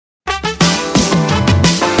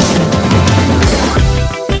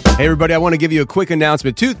Hey everybody, I want to give you a quick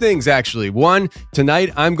announcement. Two things actually. One,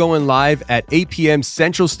 tonight I'm going live at 8 p.m.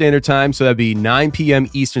 Central Standard Time, so that'd be 9 p.m.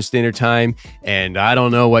 Eastern Standard Time, and I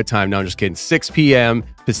don't know what time. No, I'm just kidding. 6 p.m.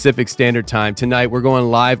 Pacific Standard Time. Tonight we're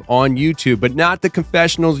going live on YouTube, but not the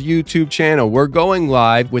Confessionals YouTube channel. We're going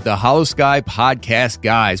live with the Holosky podcast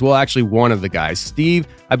guys. Well, actually one of the guys. Steve,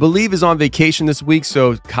 I believe, is on vacation this week,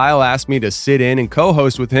 so Kyle asked me to sit in and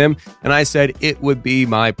co-host with him, and I said it would be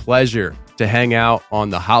my pleasure to hang out on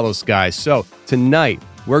the Holosky. So tonight,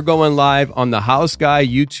 we're going live on the Holosky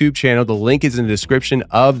YouTube channel. The link is in the description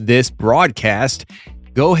of this broadcast.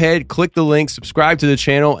 Go ahead, click the link, subscribe to the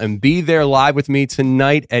channel, and be there live with me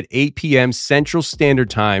tonight at 8 p.m. Central Standard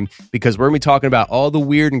Time, because we're going to be talking about all the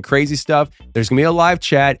weird and crazy stuff. There's going to be a live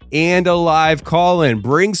chat and a live call-in.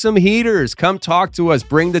 Bring some heaters. Come talk to us.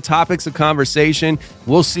 Bring the topics of conversation.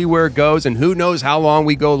 We'll see where it goes, and who knows how long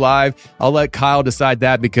we go live. I'll let Kyle decide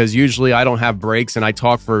that, because usually I don't have breaks, and I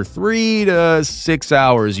talk for 3 to 6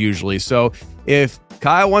 hours usually. So if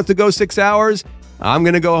Kyle wants to go 6 hours, I'm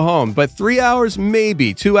going to go home, but 3 hours,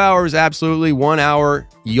 maybe 2 hours. Absolutely. 1 hour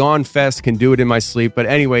yawn fest, can do it in my sleep. But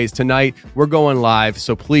anyways, tonight we're going live.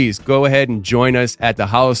 So please go ahead and join us at the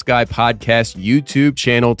Holosky podcast YouTube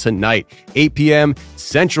channel tonight, 8 p.m.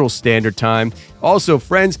 Central Standard Time. Also,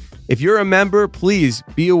 friends, if you're a member, please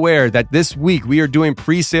be aware that this week we are doing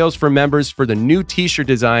pre-sales for members for the new t-shirt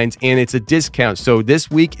designs, and it's a discount. So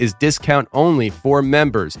this week is discount only for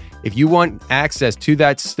members. If you want access to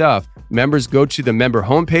that stuff, members go to the member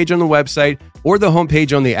homepage on the website or the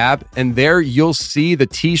homepage on the app, and there you'll see the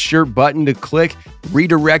t-shirt button to click,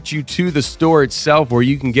 redirect you to the store itself where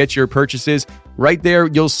you can get your purchases. Right there,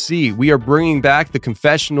 you'll see we are bringing back the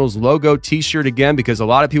Confessionals logo t-shirt again, because a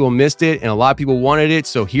lot of people missed it and a lot of people wanted it.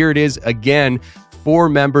 So here it is again for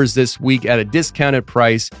members this week at a discounted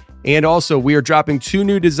price. And also, we are dropping 2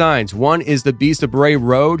 new designs. One is the Beast of Bray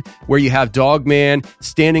Road, where you have Dogman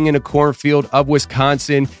standing in a cornfield of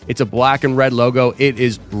Wisconsin. It's a black and red logo. It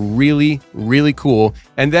is really, really cool.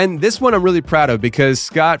 And then this one I'm really proud of, because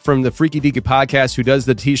Scott from the Freaky Deaky podcast, who does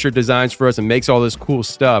the t-shirt designs for us and makes all this cool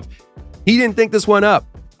stuff, he didn't think this one up.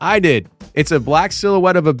 I did. It's a black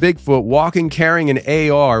silhouette of a Bigfoot walking carrying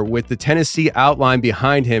an AR with the Tennessee outline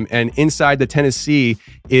behind him, and inside the Tennessee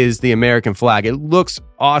is the American flag. It looks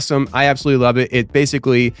awesome. I absolutely love it. It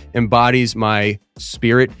basically embodies my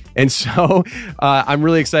spirit. And so I'm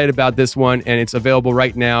really excited about this one, and it's available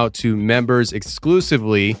right now to members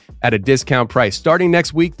exclusively at a discount price. Starting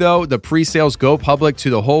next week, though, the pre-sales go public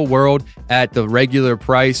to the whole world at the regular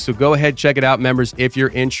price. So go ahead, check it out, members, if you're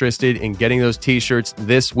interested in getting those t-shirts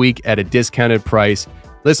this week at a discounted price.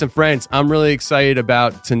 Listen, friends, I'm really excited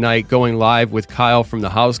about tonight going live with Kyle from the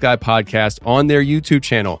Holosky podcast on their YouTube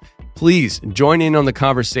channel. Please join in on the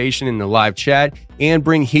conversation in the live chat and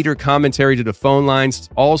bring heater commentary to the phone lines,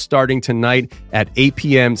 all starting tonight at 8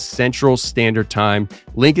 p.m. Central Standard Time.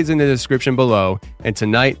 Link is in the description below. And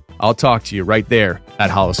tonight, I'll talk to you right there at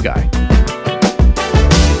Holosky.